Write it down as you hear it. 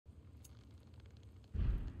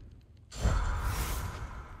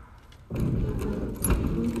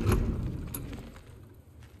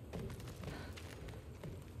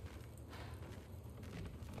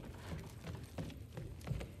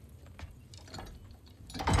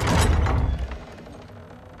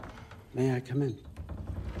May I come in?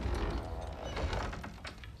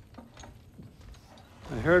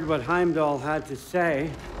 I heard what Heimdall had to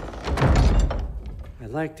say.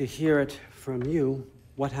 I'd like to hear it from you.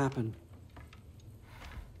 What happened?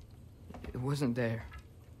 It wasn't there.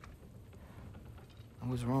 I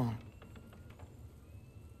was wrong.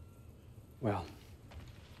 Well,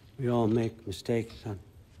 we all make mistakes, son.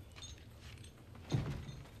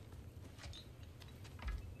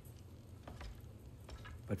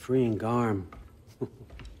 But freeing Garm,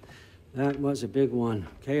 that was a big one.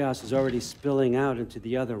 Chaos is already spilling out into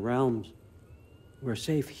the other realms. We're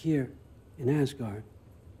safe here in Asgard,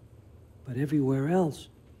 but everywhere else.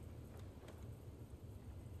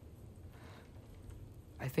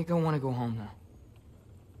 I think I want to go home now.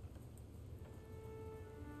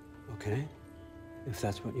 Okay, if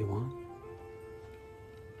that's what you want.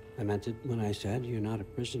 I meant it when I said you're not a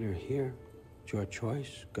prisoner here. It's your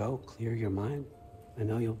choice. Go, clear your mind. I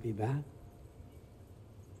know you'll be back.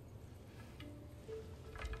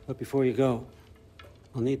 But before you go,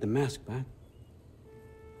 I'll need the mask back.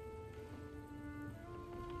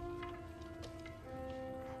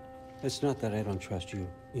 It's not that I don't trust you,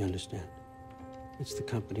 you understand? It's the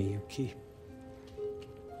company you keep.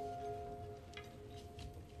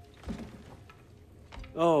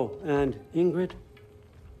 Oh, and Ingrid?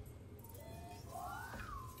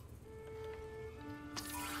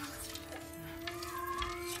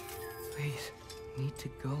 Please, I need to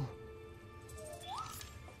go.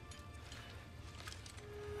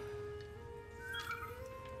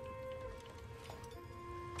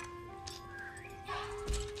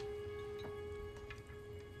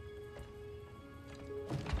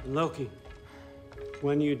 Loki,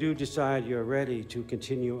 when you do decide you're ready to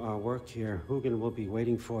continue our work here, Hugin will be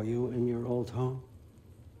waiting for you in your old home.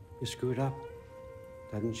 You screwed up.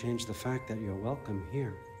 Doesn't change the fact that you're welcome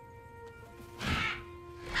here.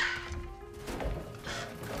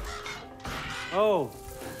 Oh,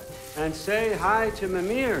 and say hi to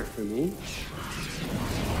Mimir for me.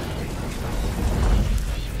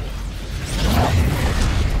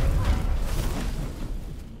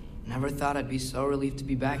 Never thought I'd be so relieved to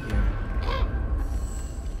be back here.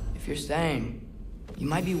 If you're staying, you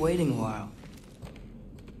might be waiting a while.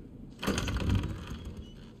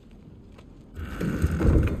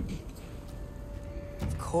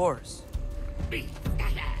 Of course.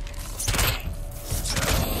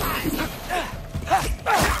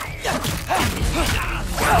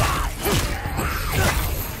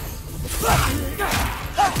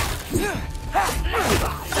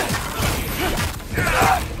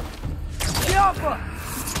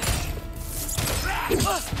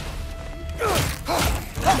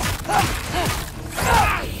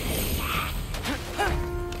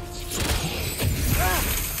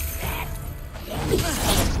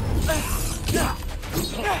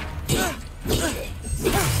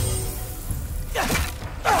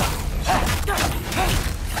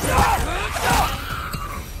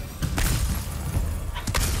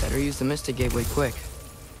 Better use the Mystic Gateway quick.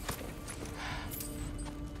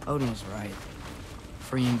 Odin was right.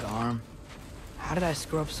 Freeing Garm. How did I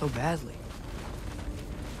screw up so badly?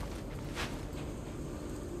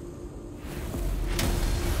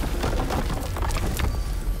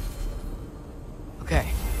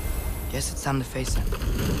 Okay. Guess it's time to face him.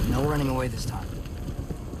 No running away this time.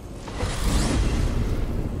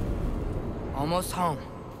 Almost home.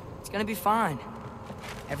 It's gonna be fine.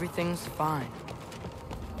 Everything's fine.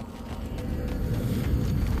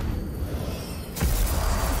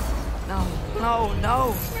 No, no,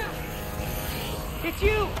 no! It's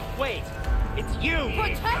you! Wait! It's you!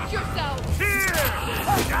 Protect yourself! Here!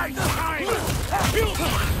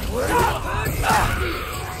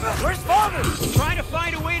 Where's Father? Trying to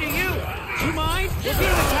find a way to you! You mind? We're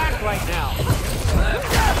being attacked right now!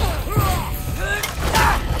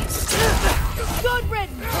 Good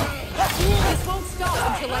riddance! This won't stop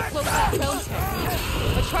until I close that fountain.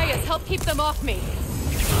 Atreus, help keep them off me!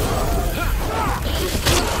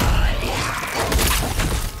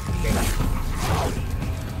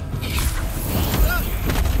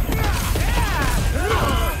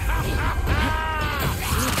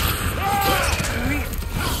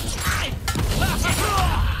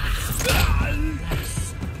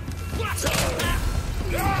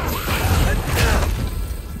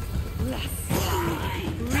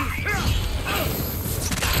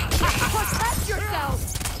 Protect yourself!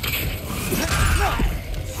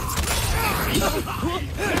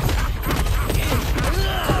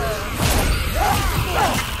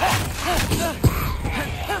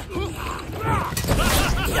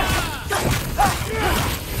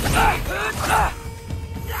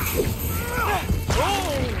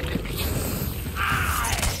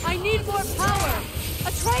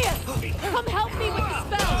 Come help me with the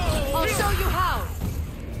spell! I'll show you how!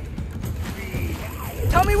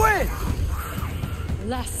 Tell me when!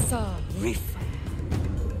 Lassa Rifa.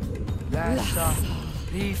 Lassa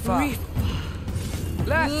Rifa.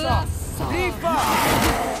 Lassa Rifa!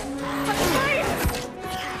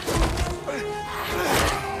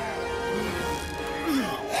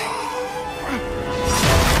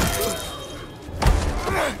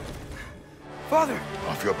 Father!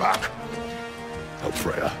 Off your back. Help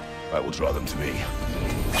Freya. I will draw them to me.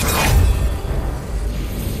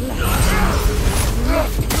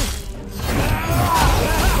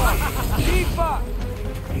 Tifa!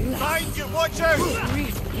 Behind you, watch out!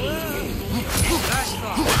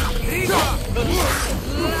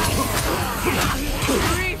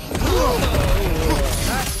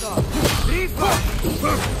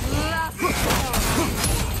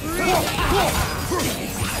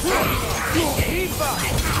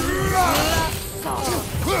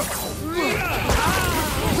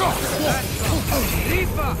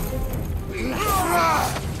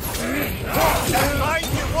 Behind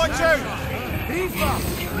you, watch out!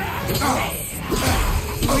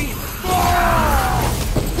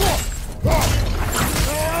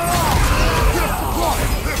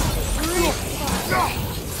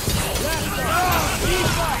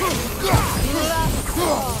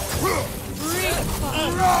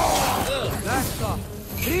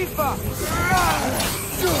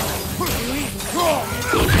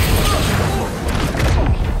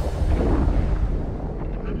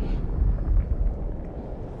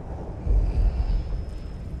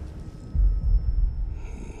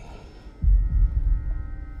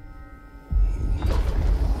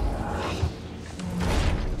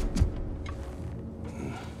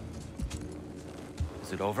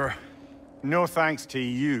 Is it over? No thanks to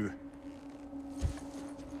you.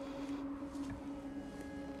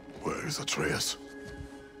 Where is Atreus?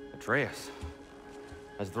 Atreus?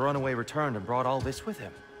 Has the runaway returned and brought all this with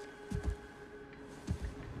him?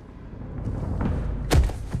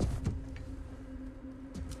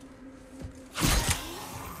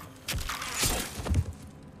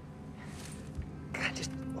 God,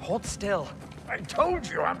 just hold still. I told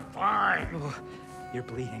you I'm fine. Oh, you're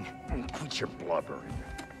bleeding. Quit your blubbering.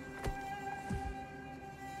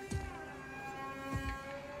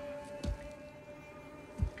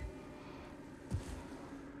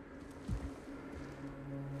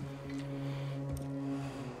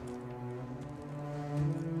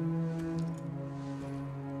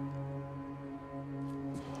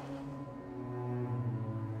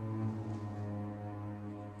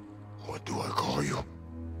 What do I call you?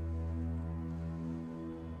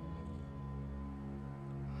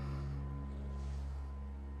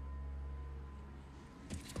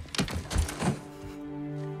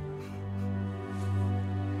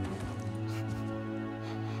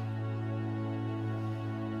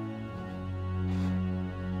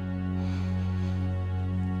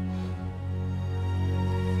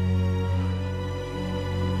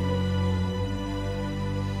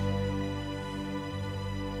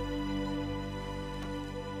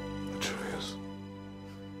 Atreus.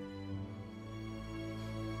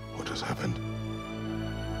 What has happened?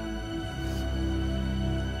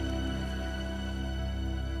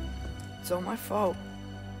 It's all my fault.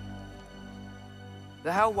 The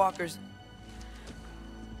Hellwalkers...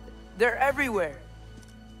 they're everywhere.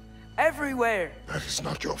 Everywhere. That is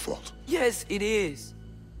not your fault. Yes, it is.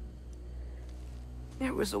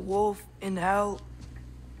 There was a wolf in hell.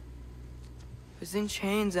 He was in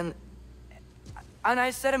chains and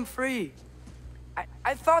I set him free.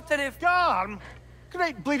 I thought that if... Garm?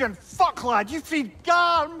 Great bleeding fuck, lad. You freed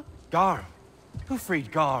Garm? Garm? Who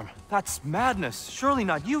freed Garm? That's madness. Surely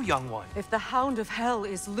not you, young one. If the Hound of Hell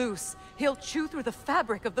is loose, he'll chew through the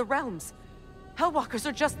fabric of the realms. Hellwalkers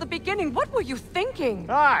are just the beginning. What were you thinking?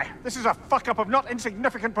 Aye, this is a fuck-up of not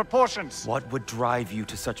insignificant proportions. What would drive you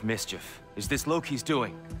to such mischief? Is this Loki's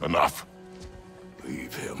doing? Enough.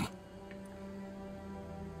 Leave him.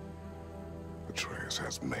 Atreus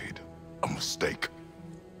has made a mistake.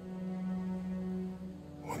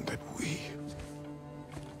 One that we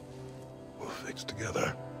will fix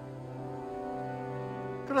together.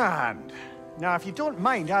 Grand. Now, if you don't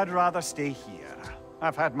mind, I'd rather stay here.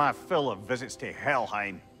 I've had my fill of visits to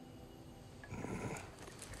Helheim.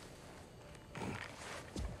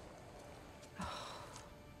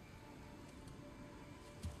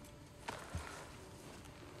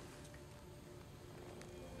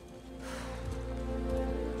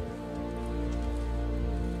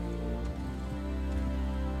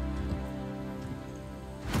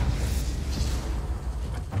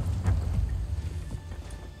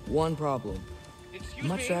 One problem. How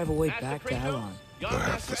much do I have a way back to Elon? Young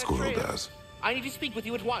Perhaps Master the squirrel Atreus, does. I need to speak with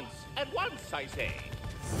you at once. At once, I say.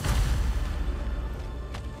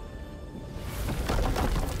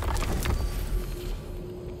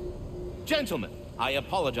 Gentlemen, I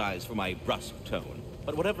apologize for my brusque tone,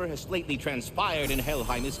 but whatever has lately transpired in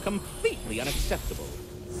Helheim is completely unacceptable.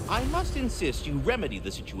 I must insist you remedy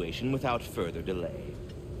the situation without further delay.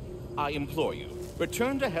 I implore you,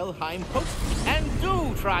 return to Helheim post and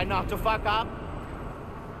do try not to fuck up.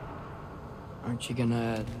 Aren't you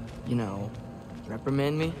gonna, you know,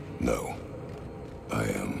 reprimand me? No. I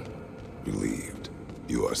am relieved.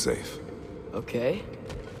 You are safe. Okay.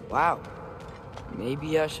 Wow.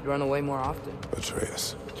 Maybe I should run away more often.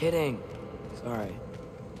 Atreus. Kidding. Sorry.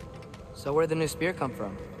 So where'd the new spear come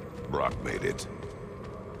from? Brock made it.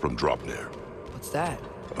 From Dropnir. What's that?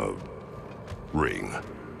 A ring.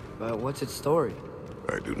 But what's its story?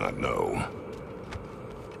 I do not know.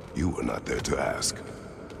 You were not there to ask.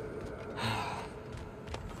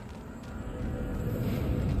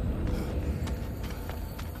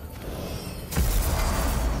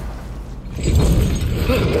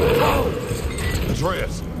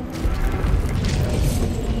 Atreus!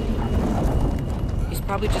 He's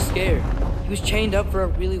probably just scared. He was chained up for a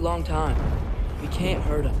really long time. We can't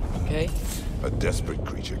hurt him, okay? A desperate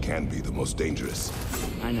creature can be the most dangerous.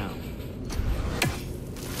 I know.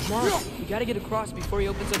 Come on, we gotta get across before he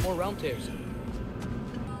opens up more realm tears.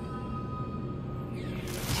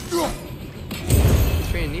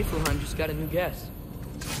 Tree and Niflheim just got a new guest.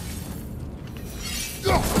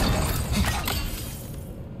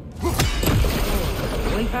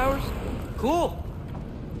 Wind powers? Cool!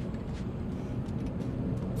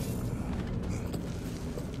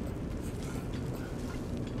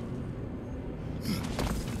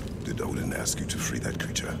 Did Odin ask you to free that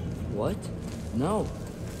creature? What? No.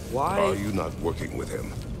 Why? Are you not working with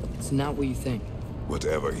him? It's not what you think.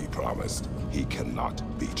 Whatever he promised, he cannot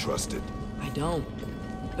be trusted. I don't.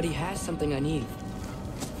 But he has something I need.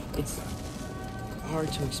 It's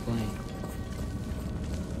hard to explain.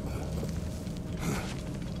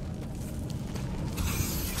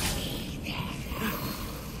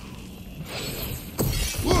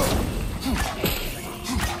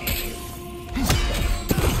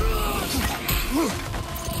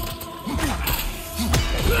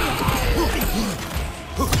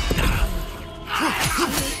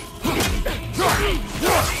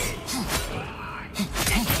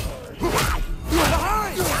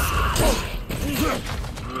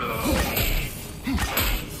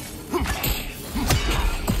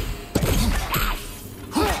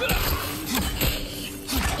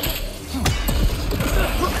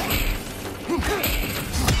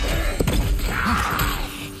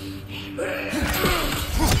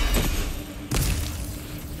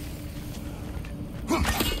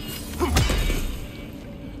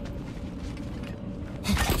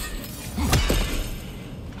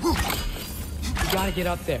 Gotta get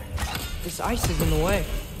up there. This ice is in the way.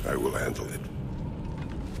 I will handle it.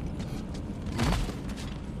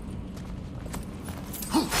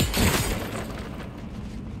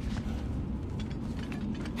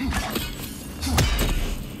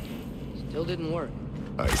 Still didn't work.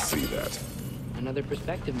 I see that. Another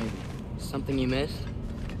perspective, maybe. Something you missed?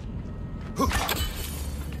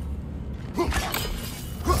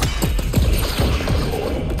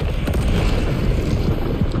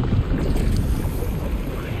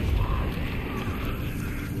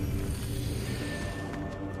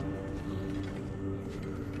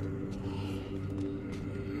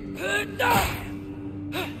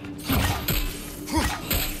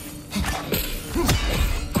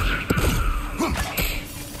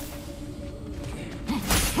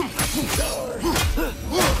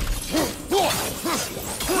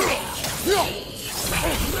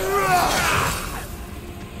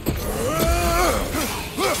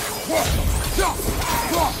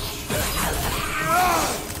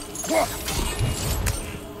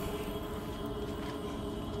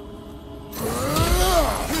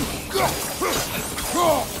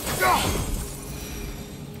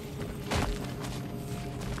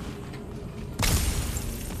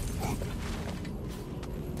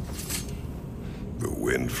 The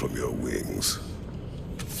wind from your wings.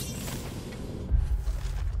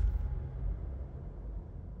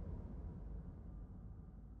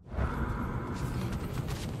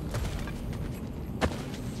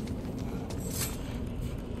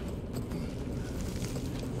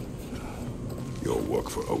 Your work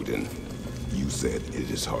for Odin. You said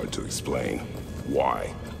it is hard to explain.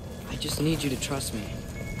 Why? I just need you to trust me.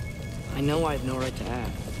 I know I have no right to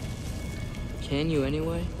act. Can you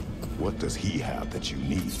anyway? What does he have that you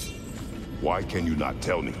need? Why can you not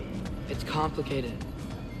tell me? It's complicated.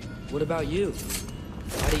 What about you?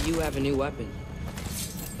 Why do you have a new weapon?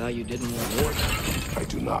 I thought you didn't want war. I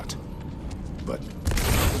do not. But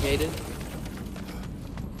Complicated?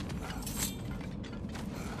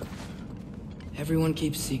 Everyone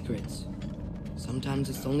keeps secrets. Sometimes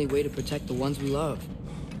it's the only way to protect the ones we love.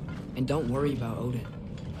 And don't worry about Odin.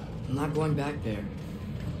 I'm not going back there.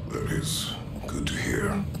 that is good to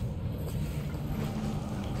hear.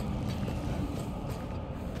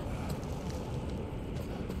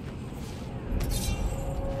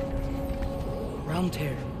 Realm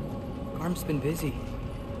tear. Garm's been busy.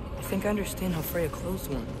 I think I understand how Freya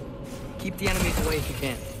closed one. Keep the enemies away if you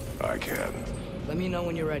can. I can. Let me know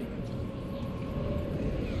when you're ready.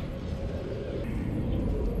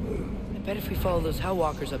 I bet if we follow those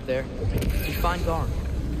Hellwalkers up there, we find Garm.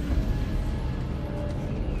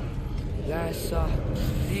 Yasa,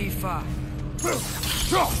 Difa.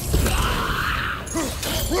 Yasa,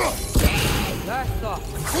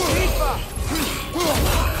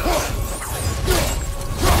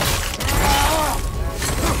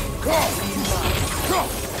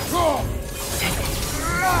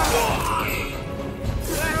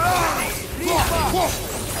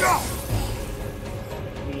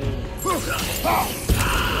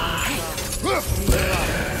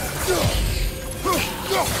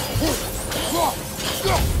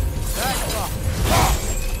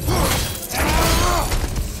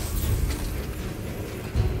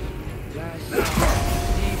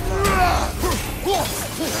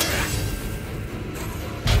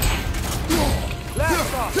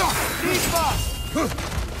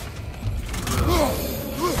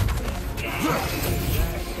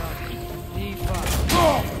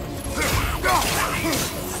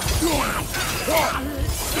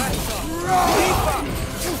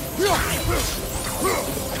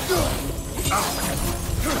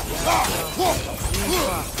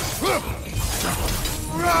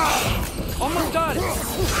 almost done.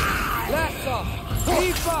 Last off.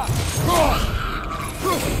 Difa.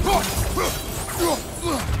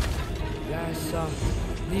 Yasa,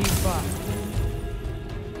 Difa.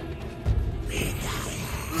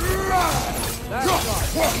 Last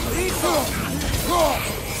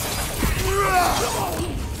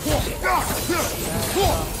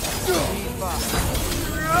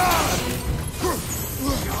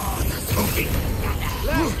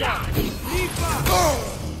off. Difa.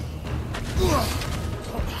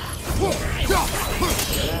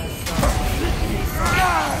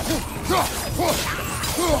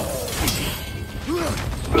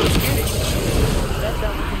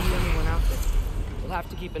 We'll have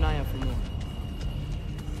to keep an eye out for more.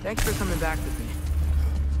 Thanks for coming back with me.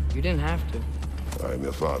 You didn't have to. I am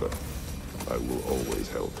your father. I will always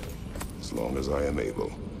help, as long as I am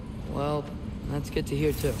able. Well, that's good to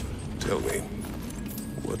hear too. Tell me,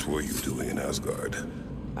 what were you doing in Asgard?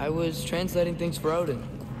 I was translating things for Odin.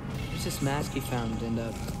 There's this mask he found and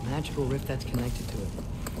a magical rift that's connected to it.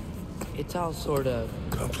 It's all sort of...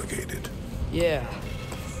 complicated. Yeah,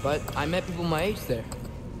 but I met people my age there.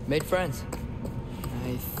 Made friends.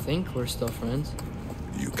 I think we're still friends.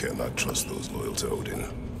 You cannot trust those loyal to Odin.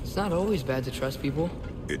 It's not always bad to trust people.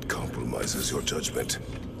 It compromises your judgment.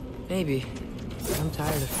 Maybe. I'm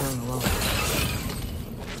tired of feeling alone.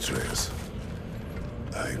 Atreus,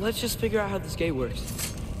 Let's just figure out how this gate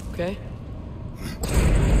works, okay?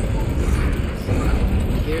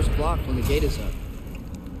 The gear's blocked when the gate is up.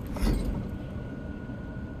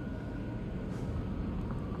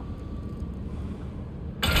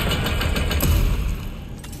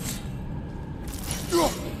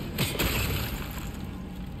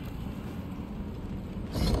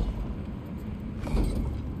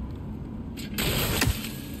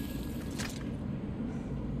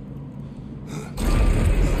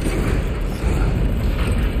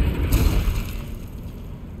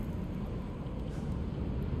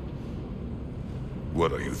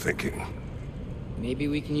 What are you thinking? Maybe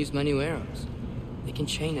we can use my new arrows. They can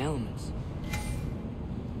chain elements.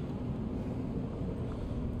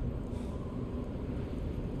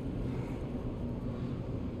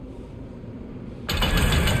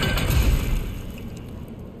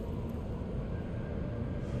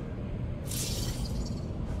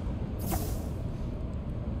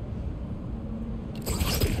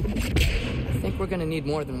 I think we're gonna need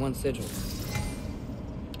more than one sigil.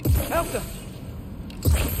 Help them!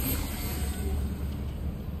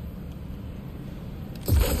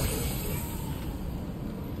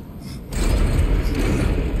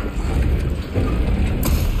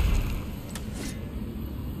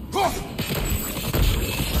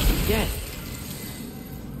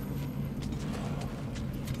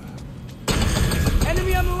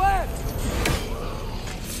 Enemy on the left!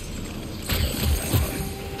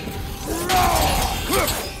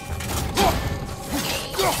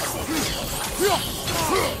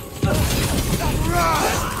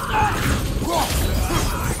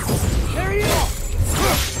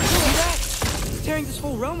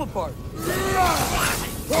 realm apart.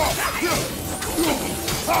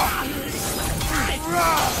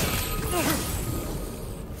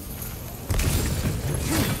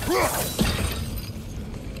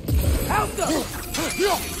 Help them!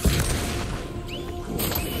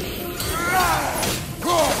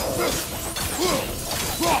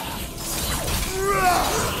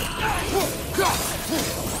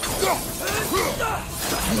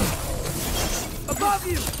 Above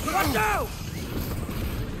you! Watch out!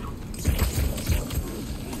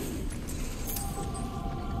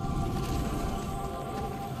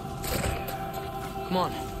 Come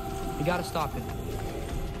on. You gotta stop it.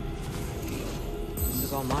 This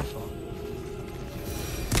is all my fault.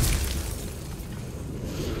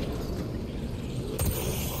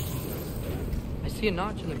 I see a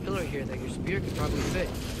notch in the pillar here that your spear could probably fit.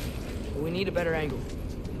 But we need a better angle.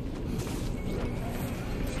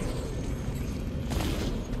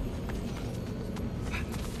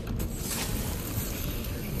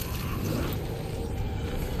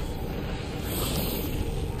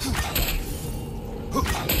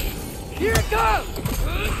 Here it comes!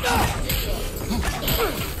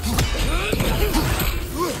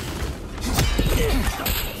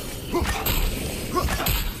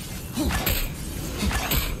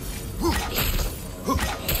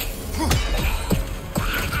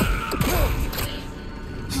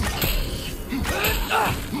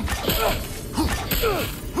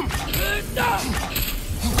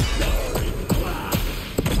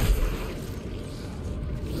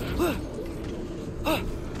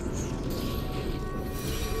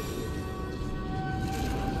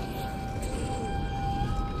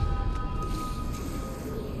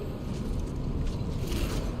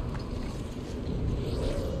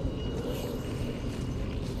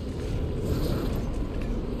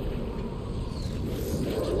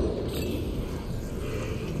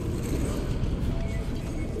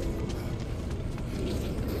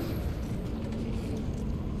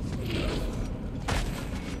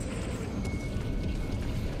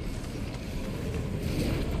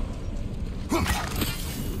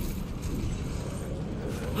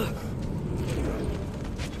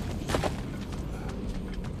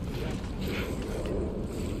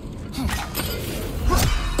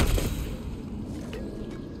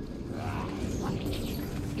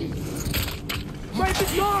 Break the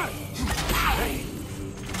door!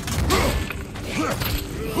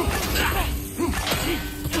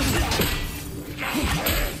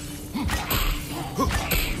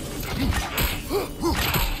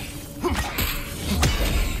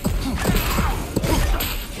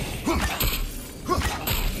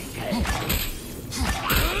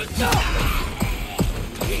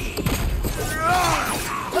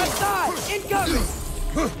 Left side! Incoming!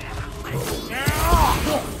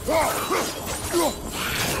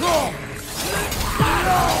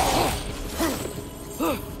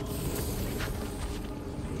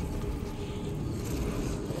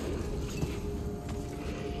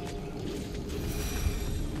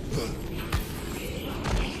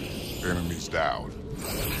 Enemies down.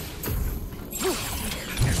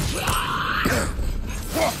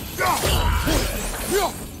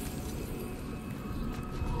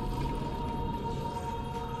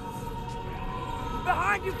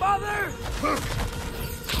 Behind you, father!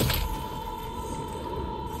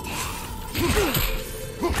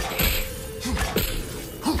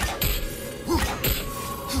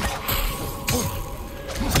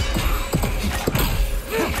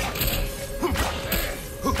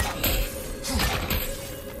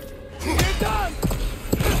 Here it comes!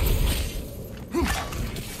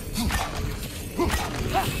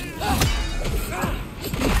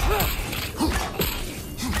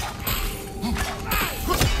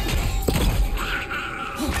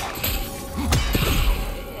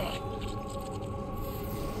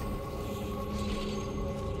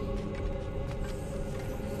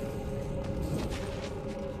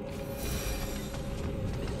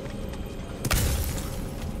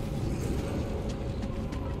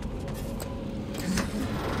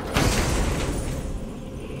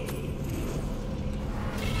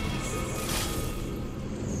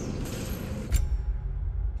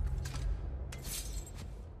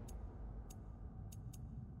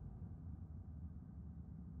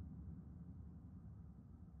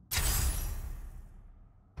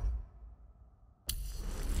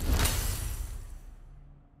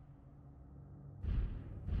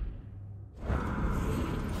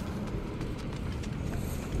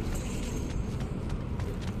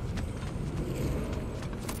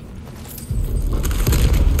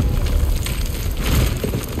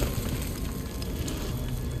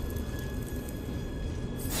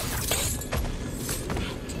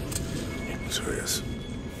 Atreus,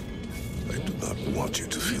 did not want you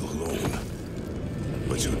to feel alone.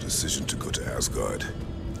 But your decision to go to Asgard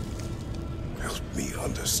helped me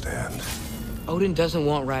understand. Odin doesn't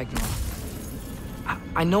want Ragnarok.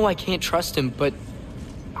 I know I can't trust him, but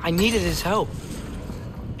I needed his help.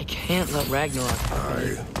 I can't let Ragnarok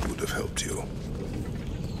happen. I would have helped you.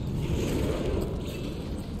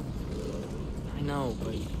 I know,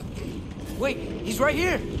 but... Wait, he's right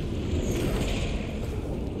here!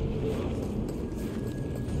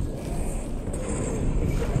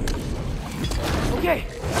 Okay,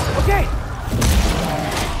 okay!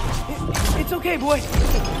 It's okay, boy.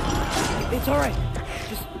 It's all right.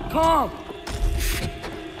 Just calm.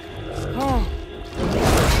 Calm.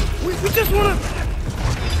 We just wanna...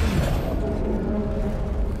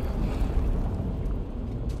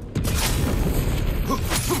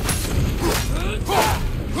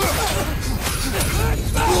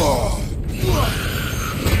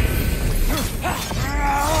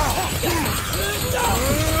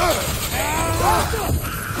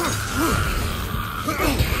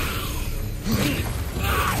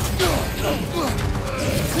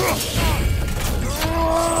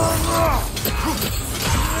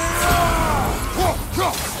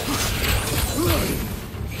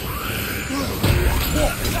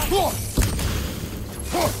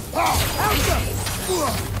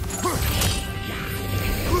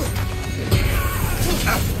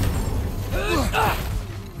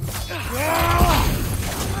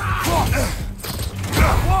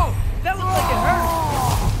 Whoa! That looked like it hurt!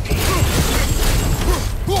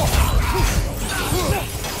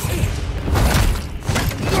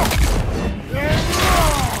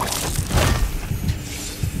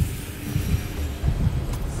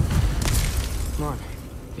 Come on.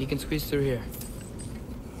 We can squeeze through here.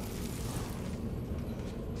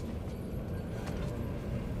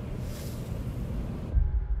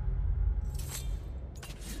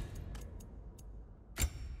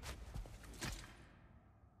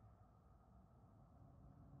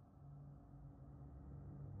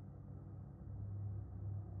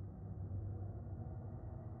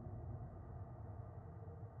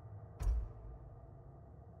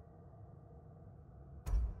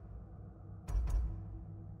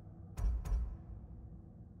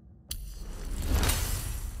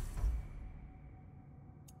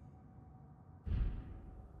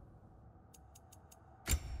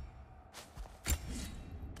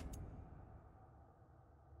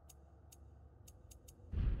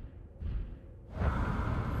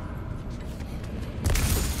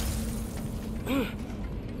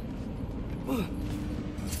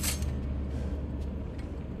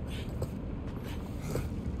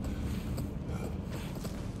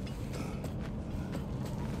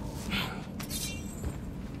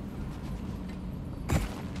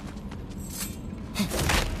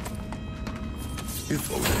 If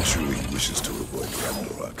Odin truly wishes to avoid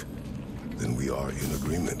Ragnarok, then we are in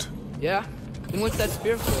agreement. Yeah? Then what's that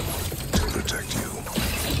spear for? To protect you.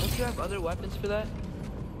 Don't you have other weapons for that?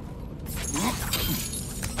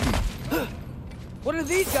 What are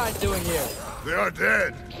these guys doing here? They are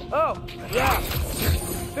dead! Oh, yeah.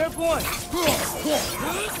 Fair point.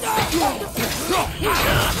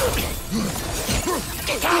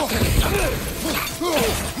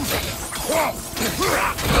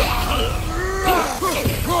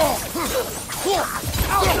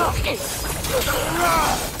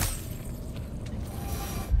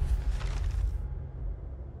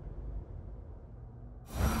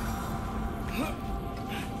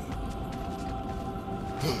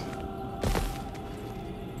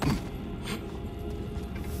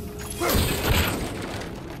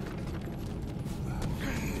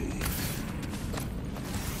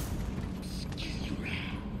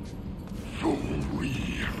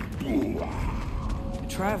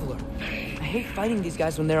 Traveler. I hate fighting these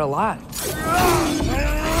guys when they're alive.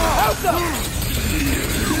 Help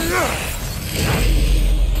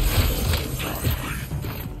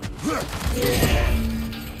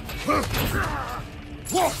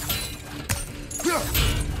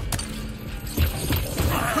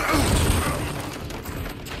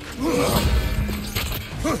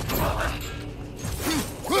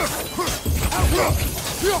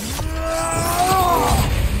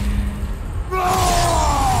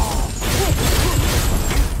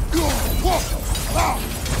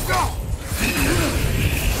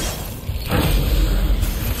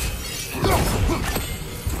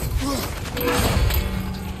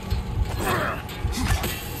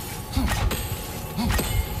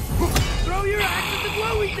Throw your axe at the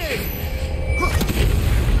glowy thing!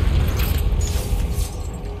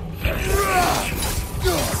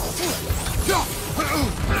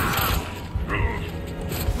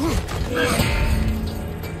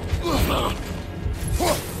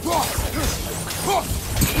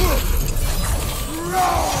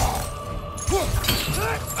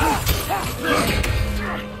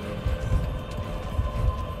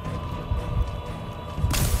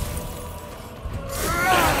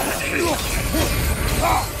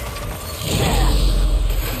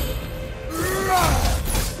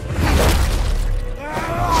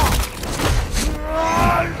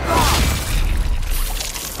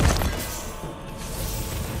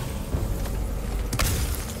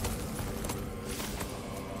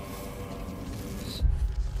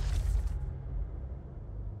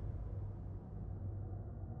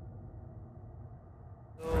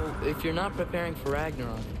 If you're not preparing for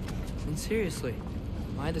Ragnarok, then seriously,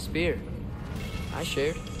 why the spear? I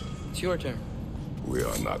shared. It's your turn. We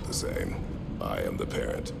are not the same. I am the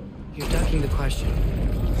parent. You're ducking the question.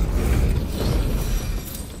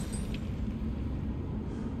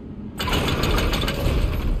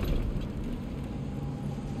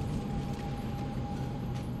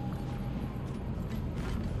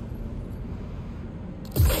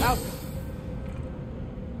 Out!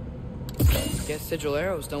 Guess sigil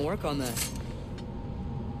arrows don't work on that.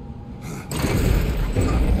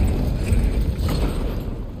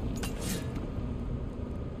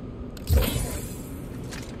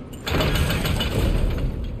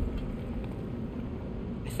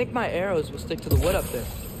 I think my arrows will stick to the wood up there.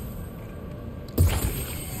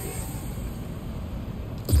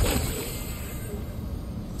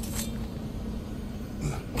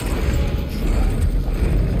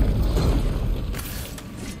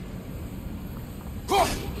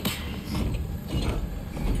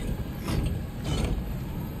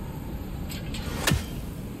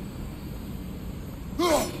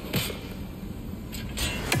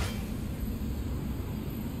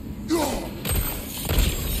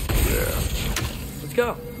 Let's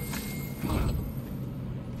go.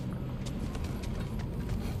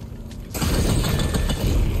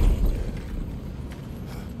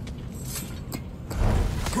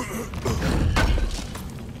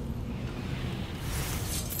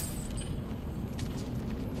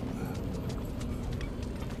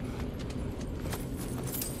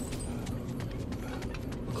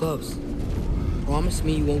 We're close. Promise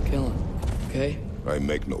me you won't kill him, okay? I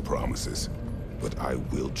make no promises, but I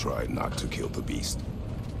will try not to kill the beast.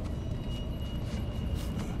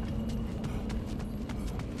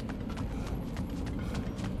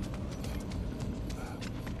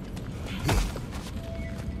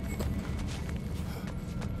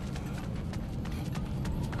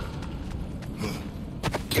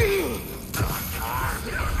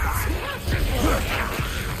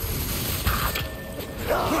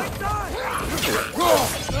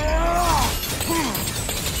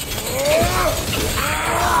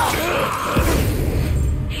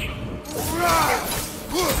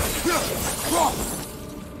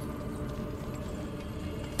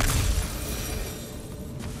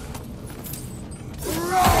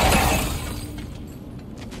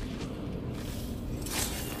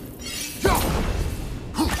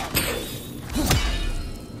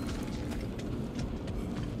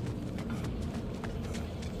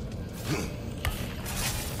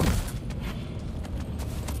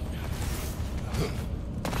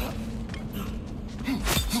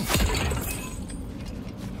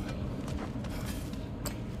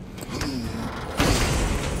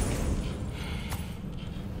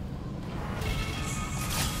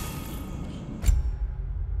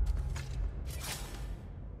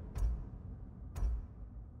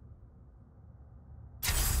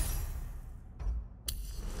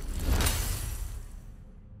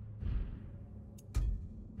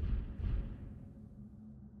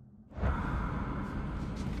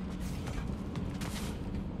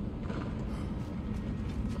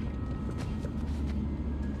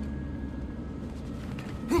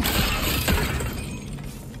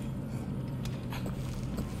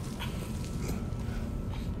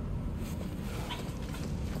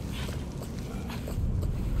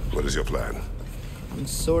 What is your plan? I'm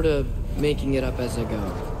sort of making it up as I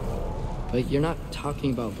go. But you're not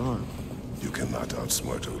talking about Garm. You cannot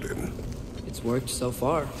outsmart Odin. It's worked so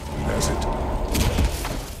far. Has it?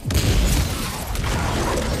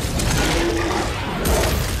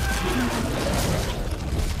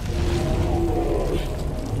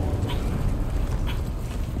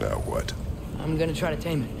 Now what? I'm gonna try to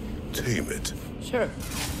tame it. Tame it? Sure.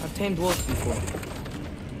 I've tamed wolves before.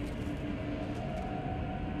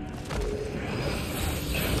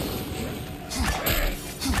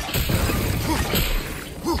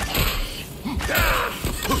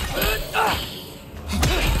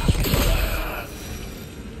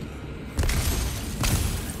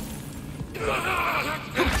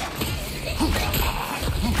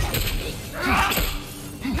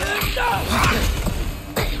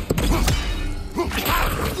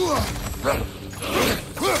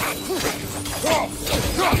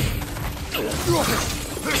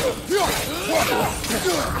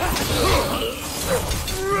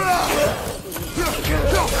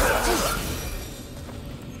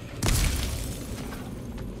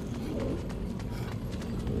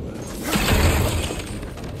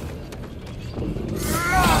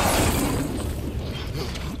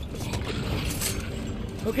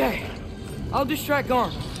 Okay, I'll distract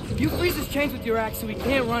Garm. You freeze his chains with your axe so he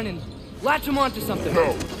can't run and latch him onto something.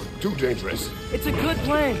 No, too dangerous. It's a good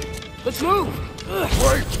plan. Let's move!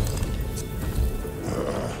 Wait!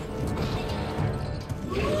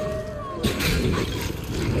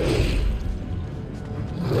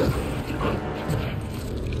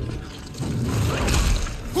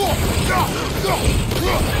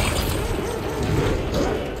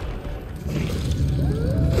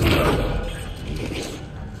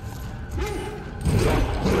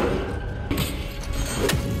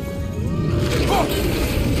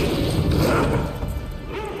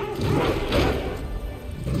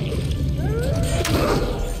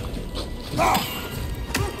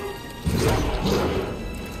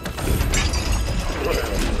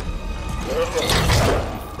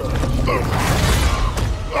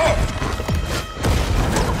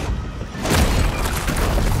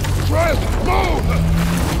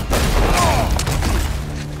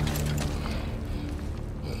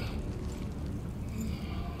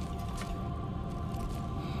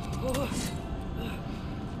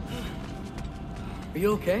 Are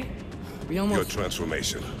you okay? We almost... Your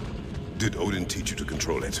transformation. Did Odin teach you to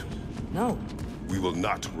control it? No. We will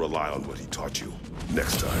not rely on what he taught you.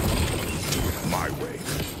 Next time, do it my way.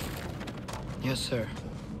 Yes, sir.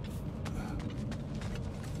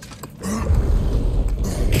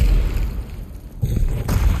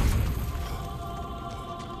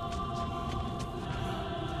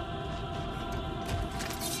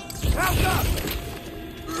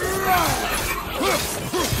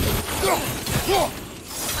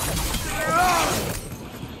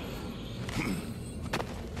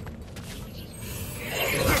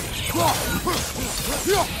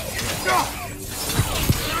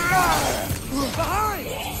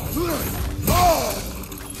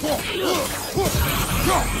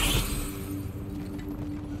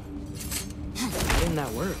 Didn't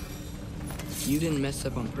that work? You didn't mess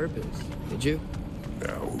up on purpose, did you?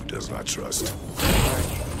 Now, who does not trust? Sorry,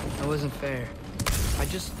 that wasn't fair.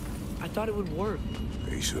 I thought it would work.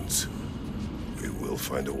 Patience. We will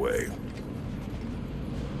find a way.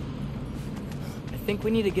 I think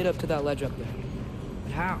we need to get up to that ledge up there.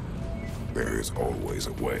 But how? There is always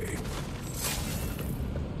a way.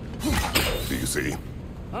 Do you see?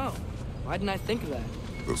 Oh, why didn't I think of that?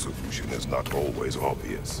 The solution is not always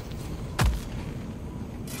obvious.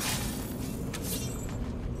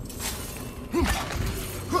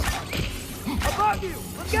 Above you!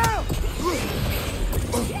 Let's go!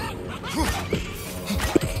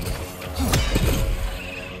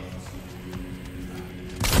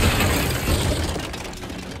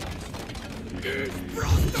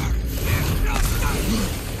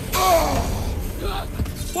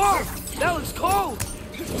 Whoa! That looks cold!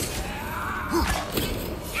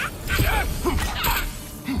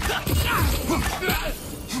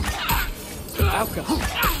 Alka. I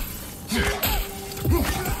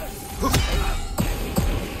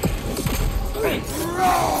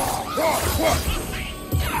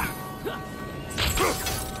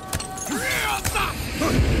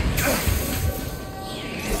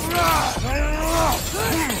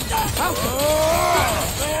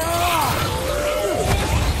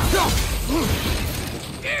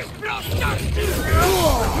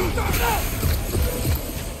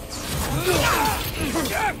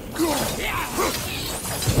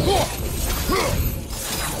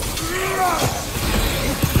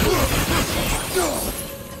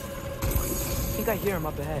think I hear him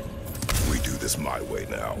up ahead. We do this my way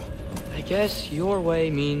now. I guess your way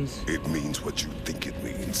means... It means what you think it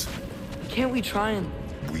means. Can't we try and...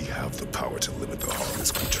 We have the power to limit the harm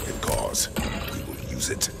this creature can cause. We will use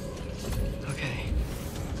it. Okay.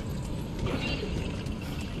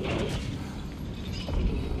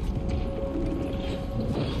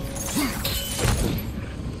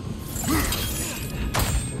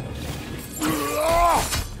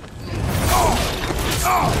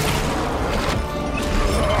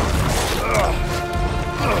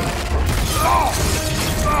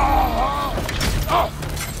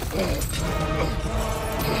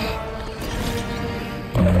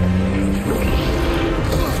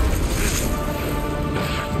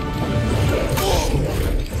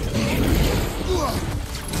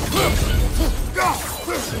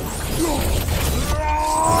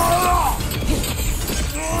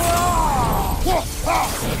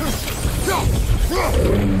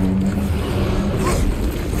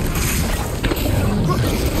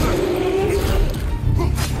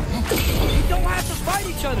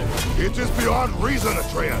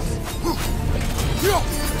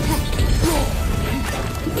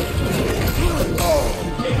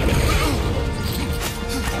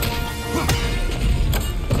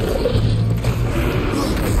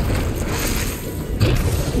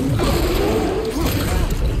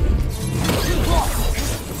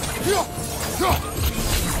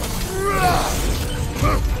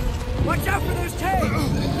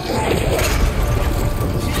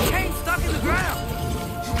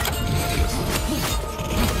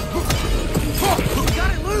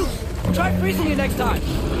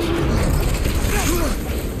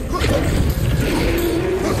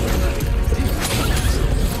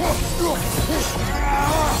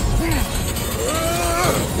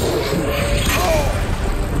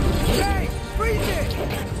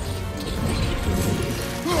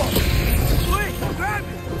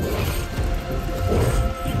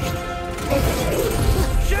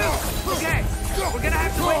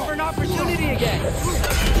 opportunity again!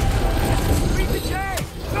 Read the chain!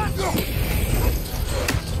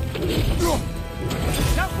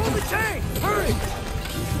 Now pull the chain! Hurry!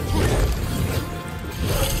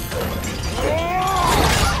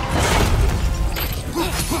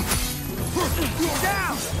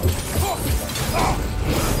 Down!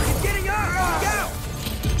 He's getting up! Down!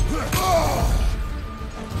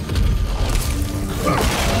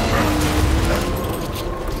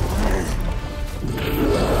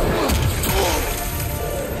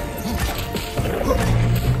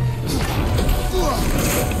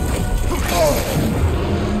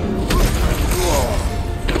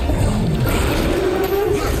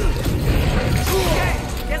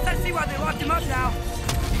 Guess I see why they locked him up now.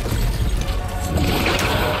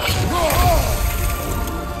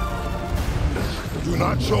 Do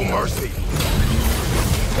not show mercy.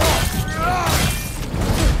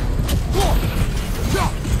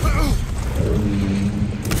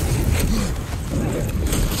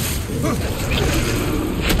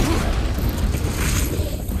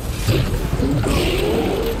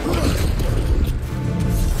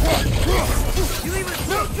 You leave us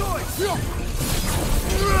no choice!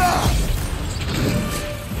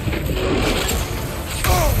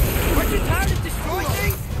 Aren't you tired of destroying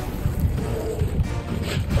things?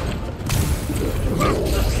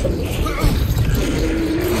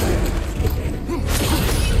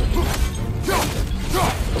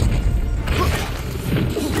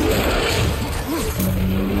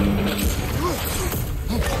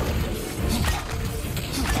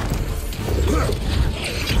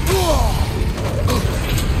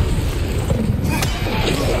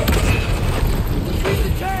 Use the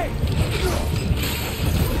chain!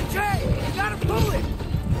 The chain! You gotta pull it!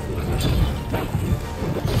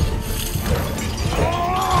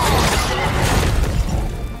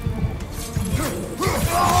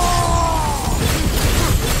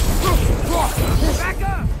 Back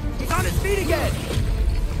up! He's on his feet again!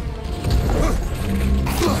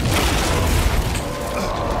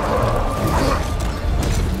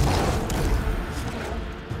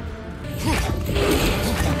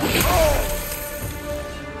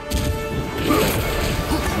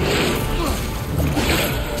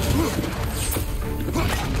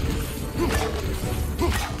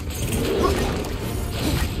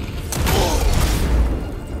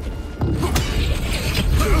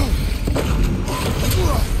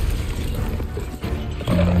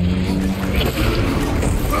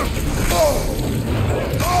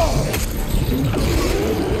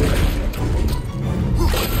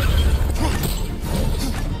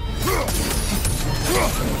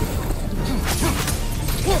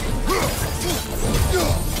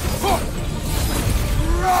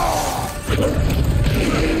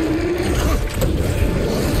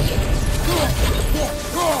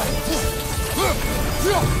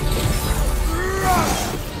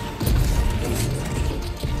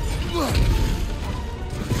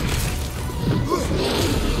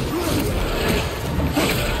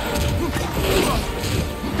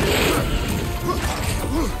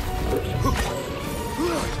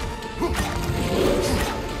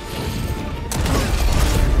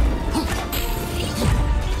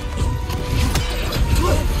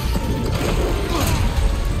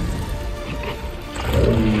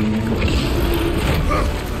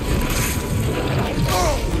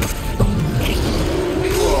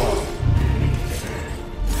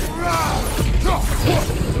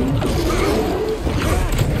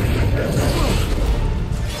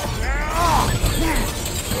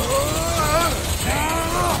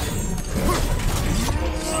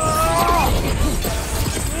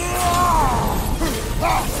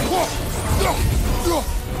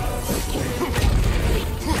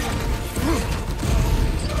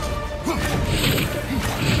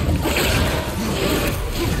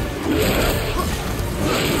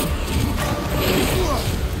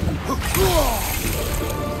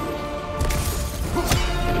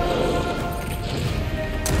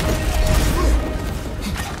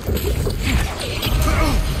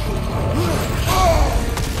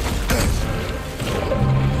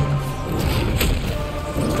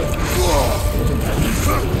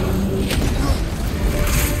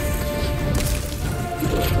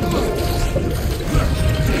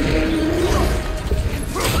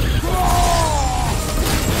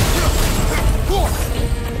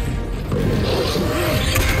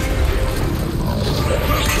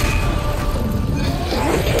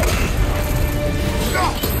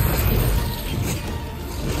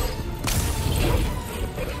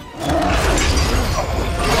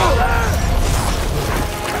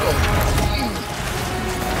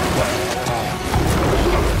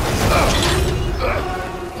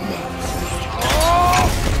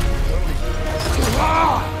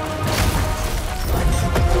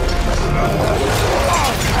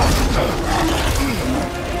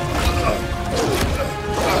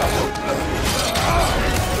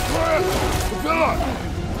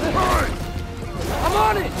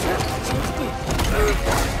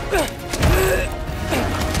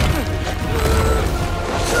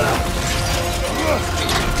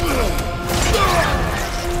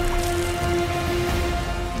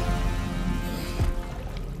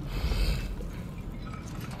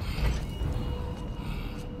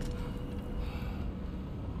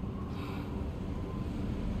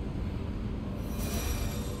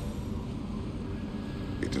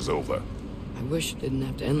 conflict is over. I wish it didn't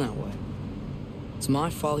have to end that way. It's my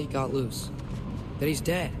fault he got loose. That he's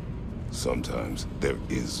dead. Sometimes there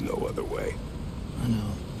is no other way. I know.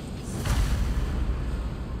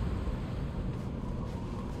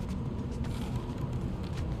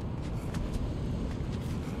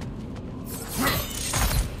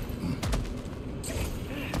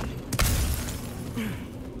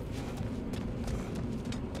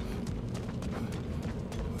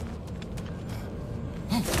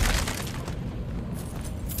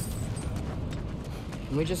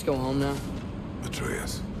 Can we just go home now?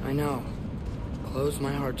 Atreus. I know. Close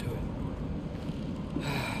my heart to it.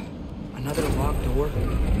 Another locked door.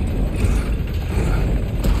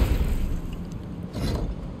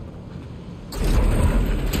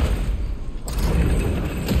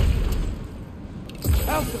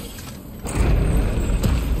 Help him!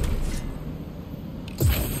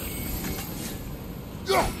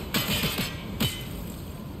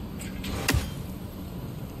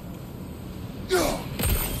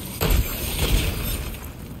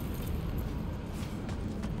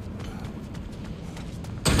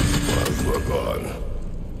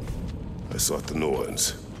 Sought the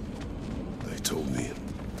Norns. They told me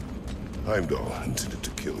Heimdall intended to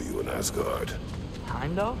kill you in Asgard.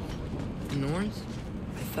 Heimdall? The Norns?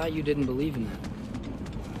 I thought you didn't believe in that.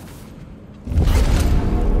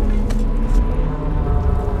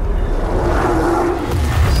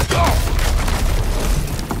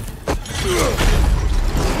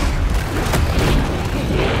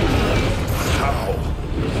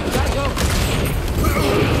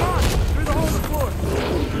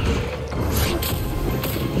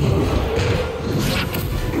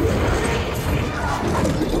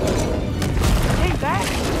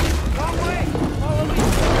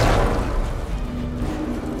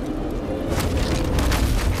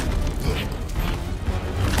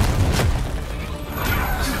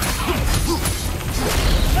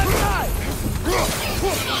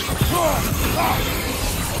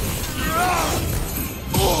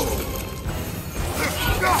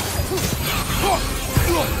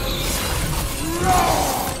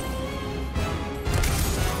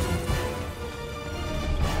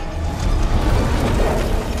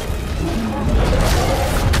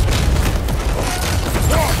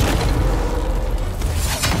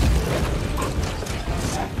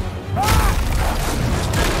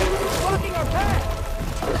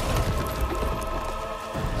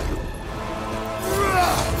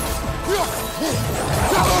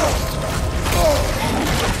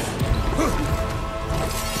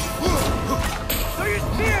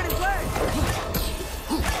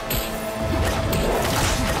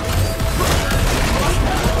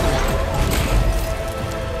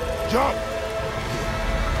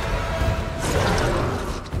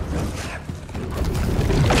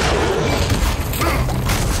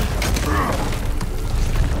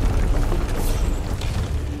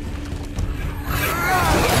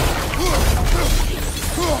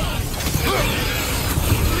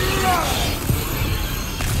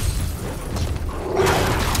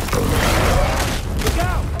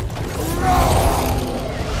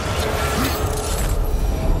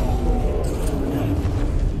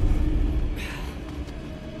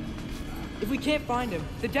 Find him.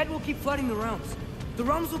 The dead will keep flooding the realms. The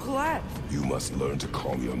realms will collapse. You must learn to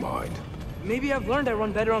calm your mind. Maybe I've learned I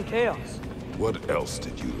run better on chaos. What else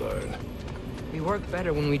did you learn? We work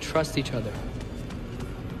better when we trust each other.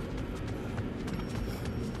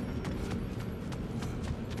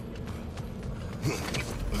 You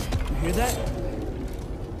hear that?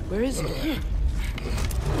 Where is he?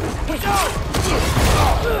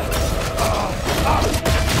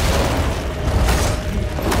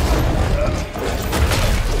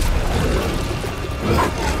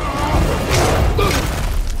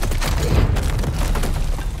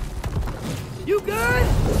 You good?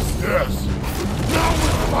 Yes. Now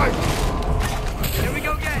we're fighting. Here we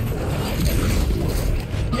go again.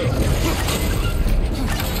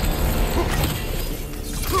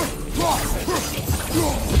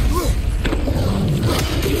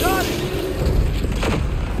 Got it.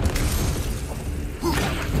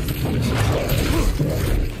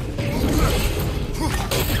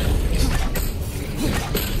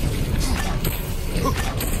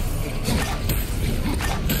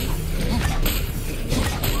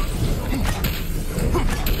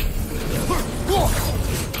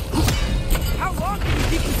 How long can you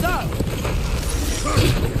keep this up?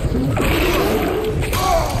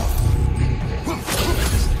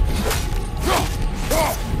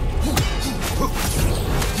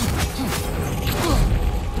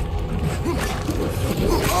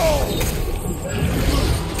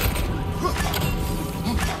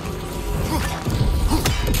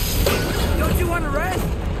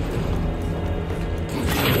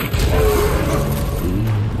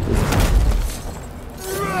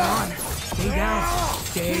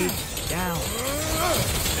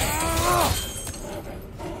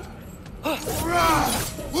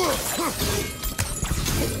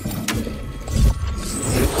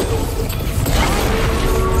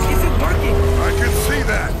 Working! I can see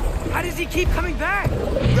that! How does he keep coming back?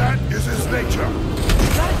 That is his nature! You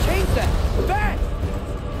gotta change that! Fast!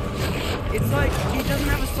 It's like he doesn't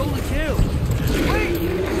have a soul to kill. Wait!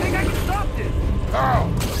 I think I can stop this! How?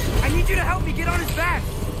 I need you to help me get on his back!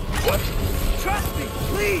 What? Trust me,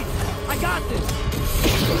 please! I got this!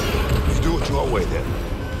 You do it your way then.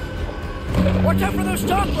 Watch out for those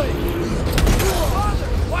shockwaves! Father,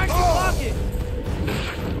 why aren't you blocking?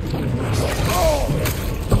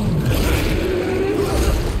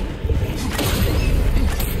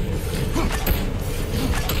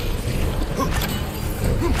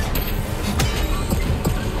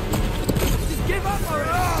 Just give up already!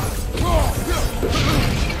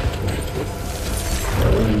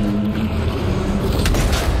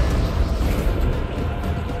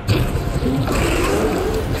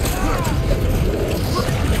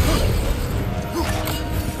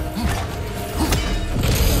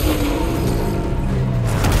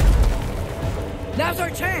 Now's our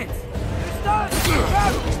chance! Stop!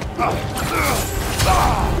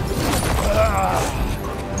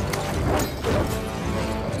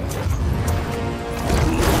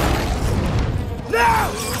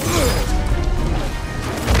 Now!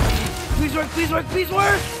 Please work, please work, please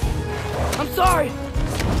work! I'm sorry!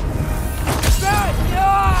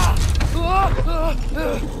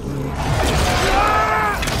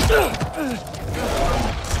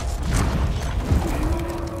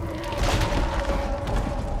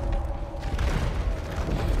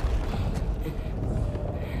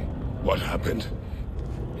 What happened?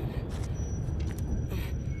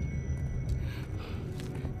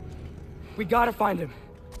 We gotta find him.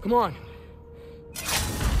 Come on.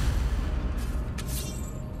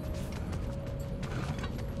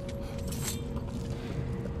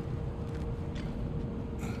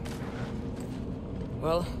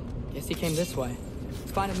 Well, guess he came this way.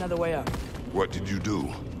 Let's find another way up. What did you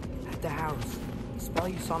do? At the house. The spell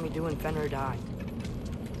you saw me do when Fenrir died.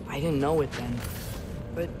 I didn't know it then,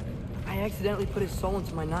 but I accidentally put his soul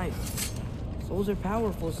into my knife. Souls are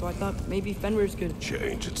powerful, so I thought maybe Fenrir's could...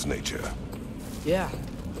 Change its nature. Yeah,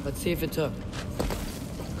 let's see if it took.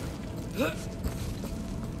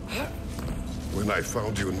 When I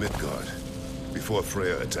found you in Midgard, before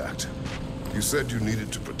Freya attacked, you said you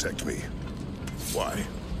needed to protect me. Why?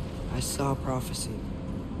 I saw a prophecy.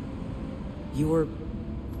 You were...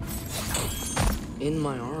 in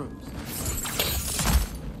my arms.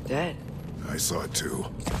 Dead. I saw it too.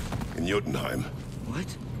 In Jotunheim.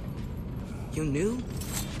 What? You knew?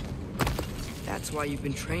 That's why you've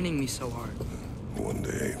been training me so hard. One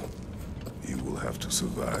day, you will have to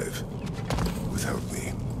survive without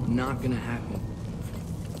me. Not gonna happen.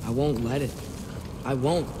 I won't let it. I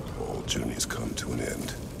won't. All journeys come to an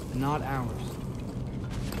end. Not ours.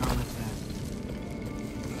 Not like that.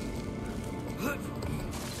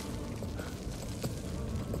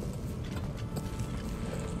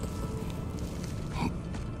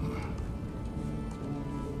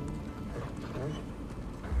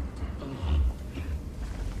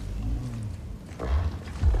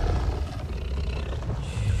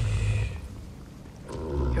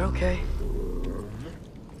 You're okay.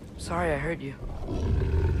 Sorry I hurt you.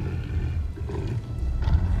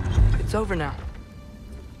 It's over now.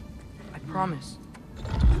 I promise.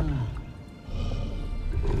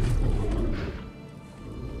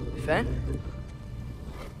 Fen?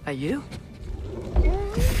 That you?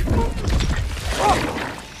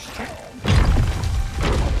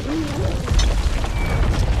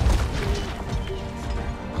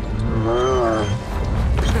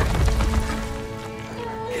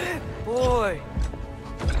 Good boy.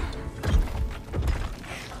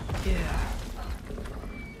 Yeah.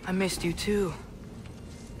 I missed you too.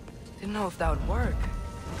 Didn't know if that would work.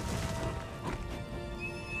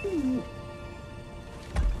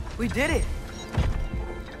 We did it!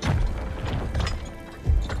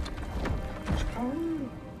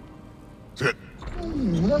 Sit.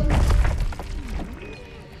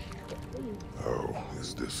 How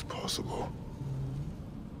is this possible?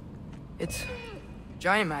 It's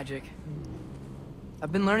giant magic.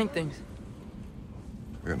 I've been learning things.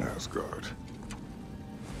 In Asgard.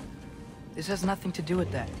 This has nothing to do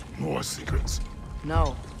with that. More secrets.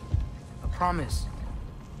 No. A promise.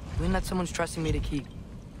 Doing that someone's trusting me to keep.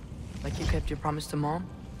 Like you kept your promise to Mom?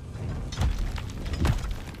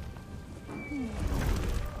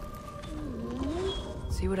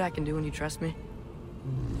 See what I can do when you trust me?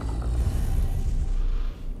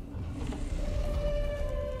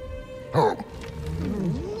 Home.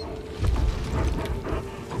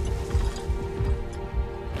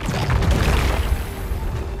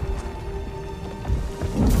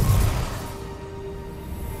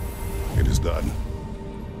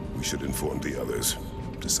 inform the others.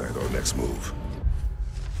 Decide our next move.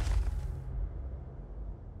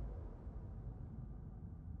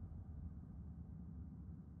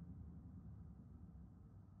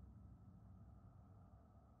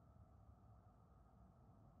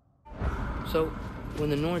 So,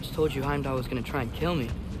 when the Nords told you Heimdall was gonna try and kill me,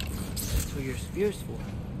 that's who your spear's for,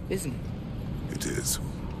 isn't it? It is.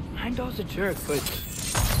 Heimdall's a jerk, but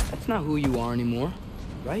that's not who you are anymore,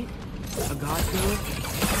 right? A god killer?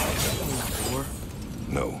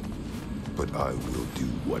 No, but I will do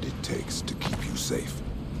what it takes to keep you safe.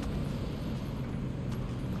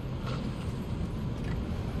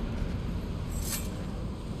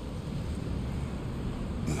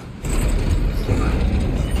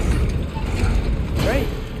 Great,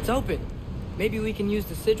 it's open. Maybe we can use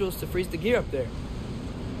the sigils to freeze the gear up there.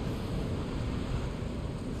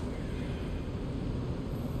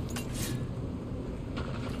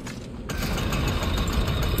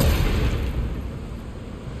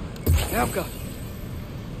 Helka!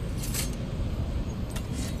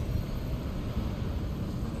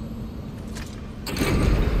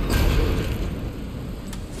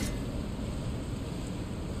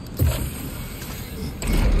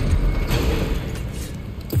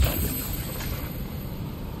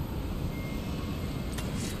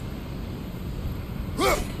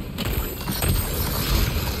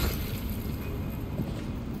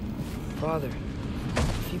 Father,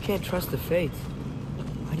 if you can't trust the fates,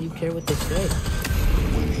 why do you care what they say?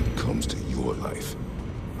 When it comes to your life,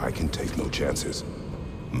 I can take no chances.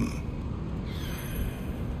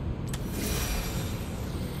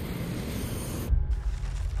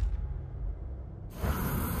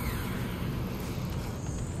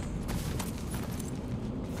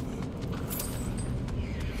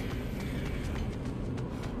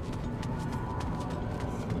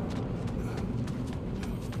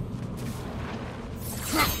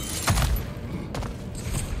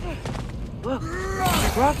 Look,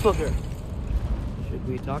 Grasshopper. Should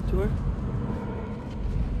we talk to her?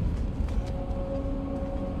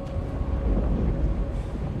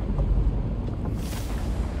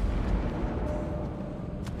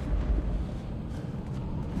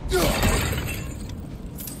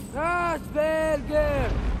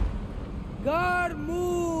 Asperger!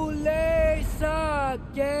 Garmule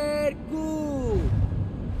Sakerku!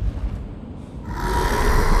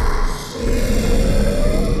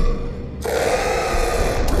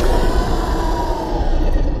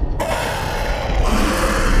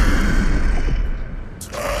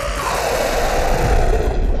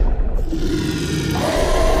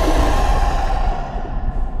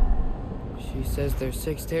 Says there's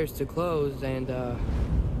 6 stairs to close and,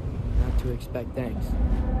 not to expect thanks.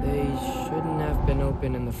 They shouldn't have been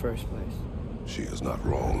open in the first place. She is not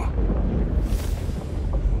wrong.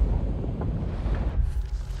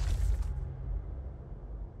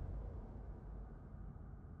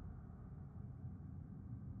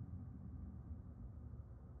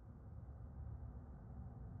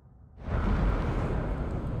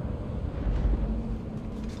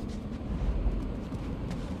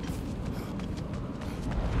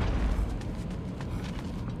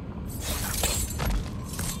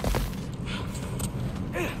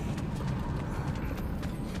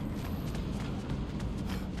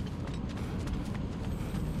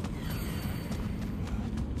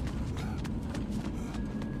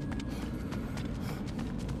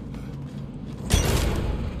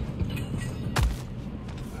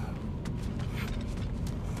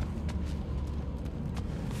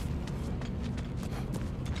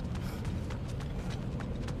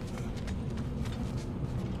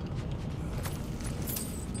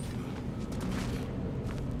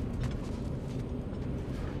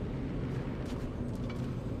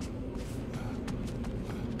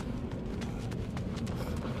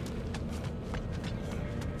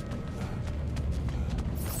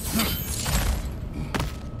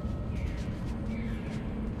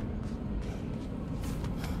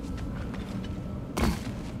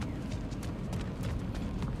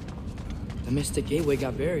 The Mystic Gateway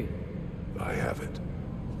got buried. I have it.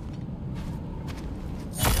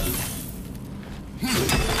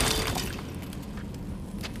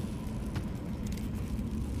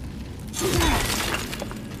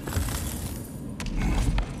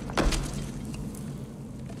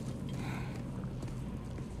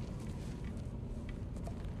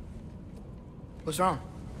 What's wrong?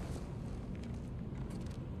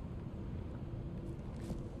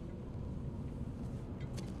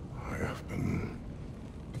 I have been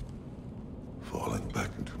falling back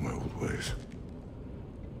into my old ways.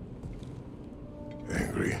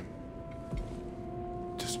 Angry.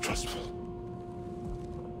 Distrustful.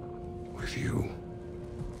 With you.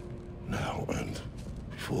 Now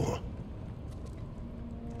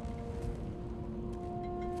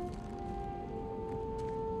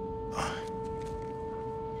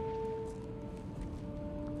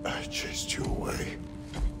chased you away.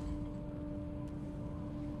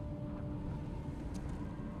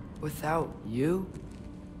 Without you,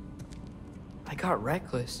 I got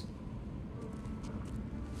reckless.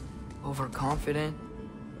 Overconfident.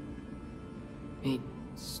 Made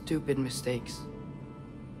stupid mistakes.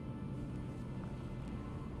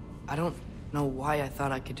 I don't know why I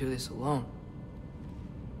thought I could do this alone.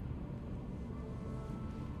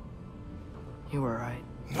 You were right.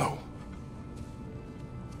 No.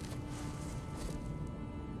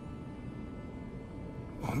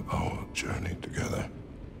 On our journey together,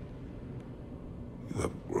 you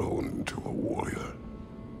have grown into a warrior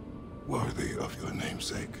worthy of your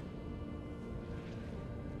namesake.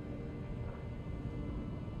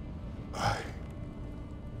 I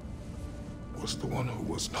was the one who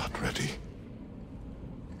was not ready.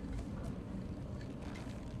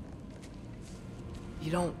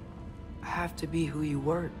 You don't have to be who you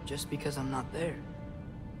were just because I'm not there.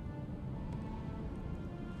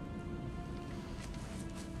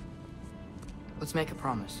 Let's make a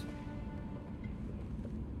promise.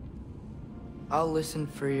 I'll listen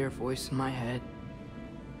for your voice in my head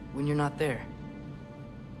when you're not there,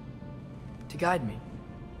 to guide me.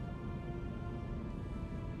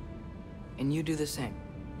 And you do the same.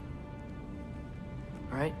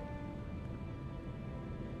 All right?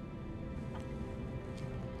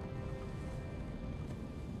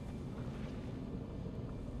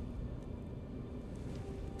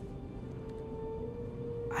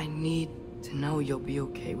 I need to know you'll be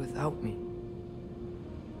okay without me.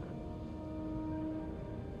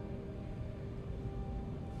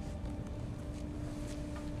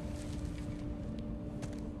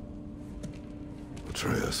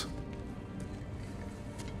 Atreus.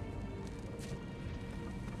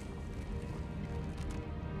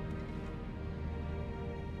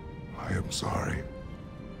 I am sorry.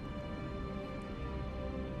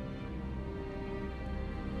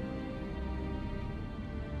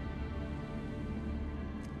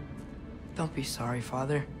 Don't be sorry,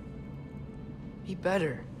 Father. Be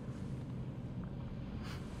better.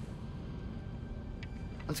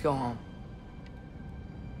 Let's go home.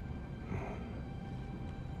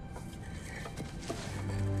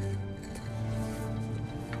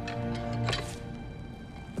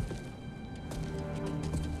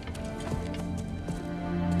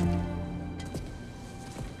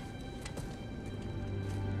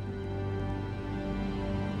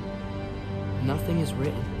 Nothing is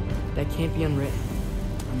written that can't be unwritten.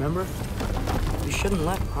 Remember? We shouldn't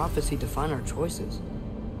let prophecy define our choices.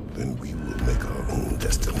 Then we will make our own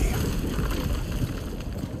destiny.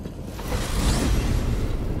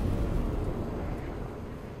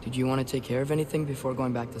 Did you want to take care of anything before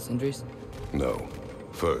going back to Sindri's? No.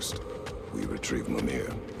 First, we retrieve Mimir.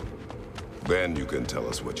 Then you can tell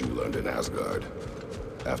us what you learned in Asgard.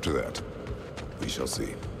 After that, we shall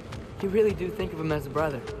see. You really do think of him as a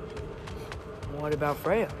brother. What about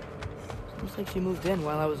Freya? Seems like she moved in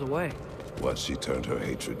while I was away. Once she turned her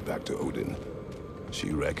hatred back to Odin, she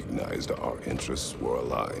recognized our interests were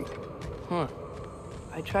aligned. Huh.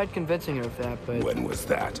 I tried convincing her of that, but... When was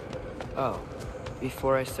that? Oh,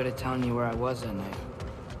 before I started telling you where I was that night.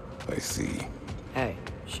 I see. Hey,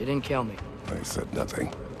 she didn't kill me. I said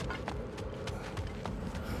nothing.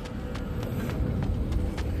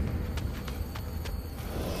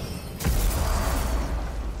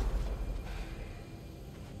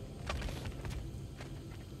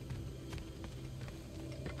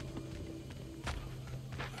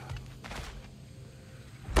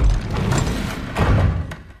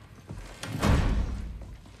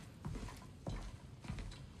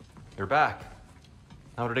 You're back.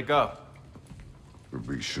 How did it go? The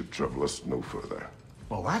beast should trouble us no further.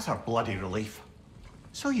 Well, that's a bloody relief.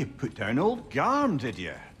 So you put down old Garm, did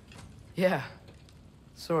you? Yeah,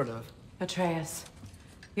 sort of. Atreus,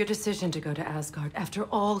 your decision to go to Asgard after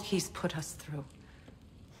all he's put us through.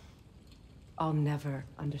 I'll never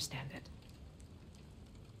understand it.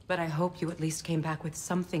 But I hope you at least came back with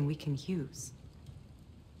something we can use.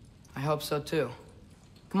 I hope so too.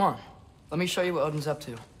 Come on, let me show you what Odin's up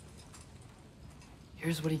to.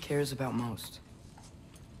 Here's what he cares about most.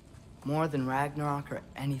 More than Ragnarok or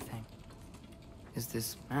anything, is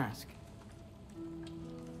this mask.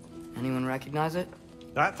 Anyone recognize it?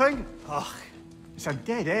 That thing? Ugh, it's a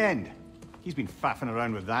dead end. He's been faffing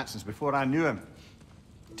around with that since before I knew him.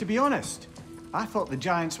 To be honest, I thought the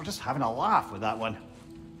Giants were just having a laugh with that one.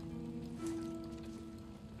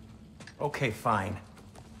 Okay, fine.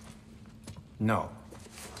 No.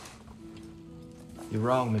 You're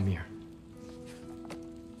wrong, Mimir.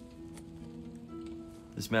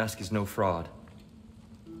 This mask is no fraud.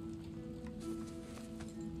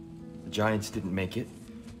 The Giants didn't make it.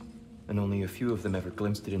 and only a few of them ever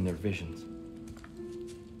glimpsed it in their visions.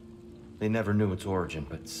 They never knew its origin,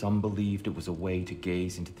 but some believed it was a way to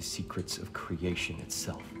gaze into the secrets of creation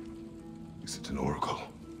itself. Is it an oracle?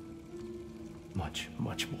 Much,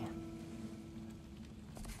 much more.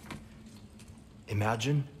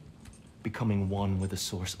 Imagine becoming one with a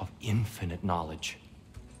source of infinite knowledge.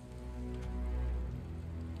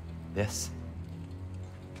 This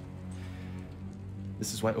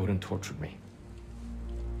is why Odin tortured me.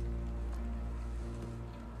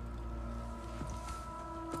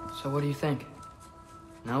 So what do you think?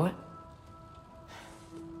 Know it?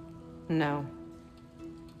 No.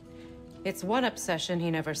 It's one obsession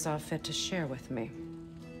he never saw fit to share with me.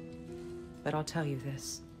 But I'll tell you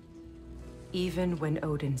this. Even when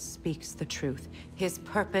Odin speaks the truth, his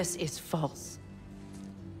purpose is false.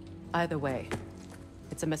 Either way,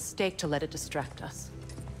 it's a mistake to let it distract us.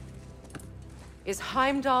 Is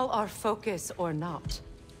Heimdall our focus or not?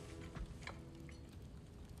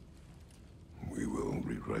 We will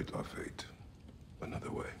rewrite our fate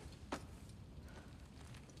another way.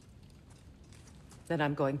 Then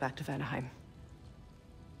I'm going back to Vanaheim.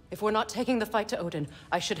 If we're not taking the fight to Odin,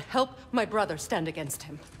 I should help my brother stand against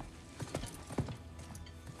him.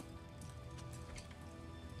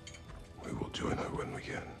 We will join her when we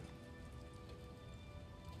can.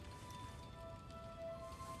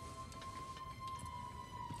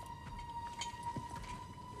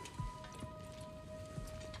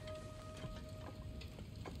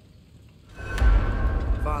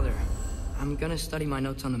 Father, I'm gonna study my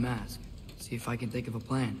notes on the mask, see if I can think of a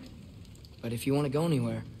plan. But if you want to go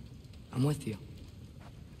anywhere, I'm with you.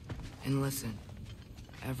 And listen,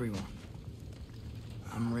 everyone,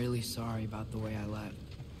 I'm really sorry about the way I left.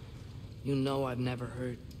 You know I've never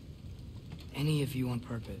hurt any of you on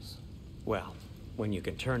purpose. Well, when you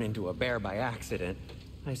can turn into a bear by accident,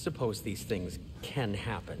 I suppose these things can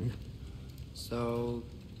happen. So,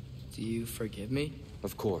 do you forgive me?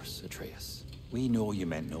 Of course, Atreus. We know you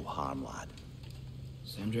meant no harm, lad.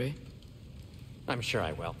 Sindri? I'm sure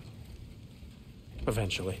I will.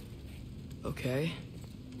 Eventually. Okay.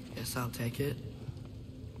 Guess I'll take it.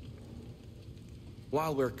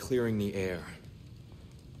 While we're clearing the air,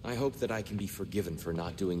 I hope that I can be forgiven for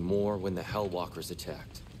not doing more when the Hellwalkers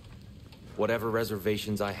attacked. Whatever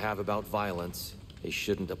reservations I have about violence, they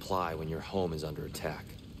shouldn't apply when your home is under attack.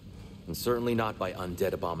 And certainly not by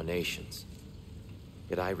undead abominations.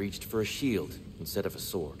 Yet I reached for a shield instead of a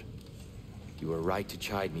sword. You were right to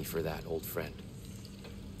chide me for that, old friend.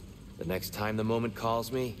 The next time the moment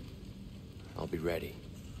calls me, I'll be ready.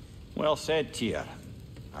 Well said, Tyr.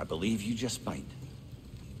 I believe you just might.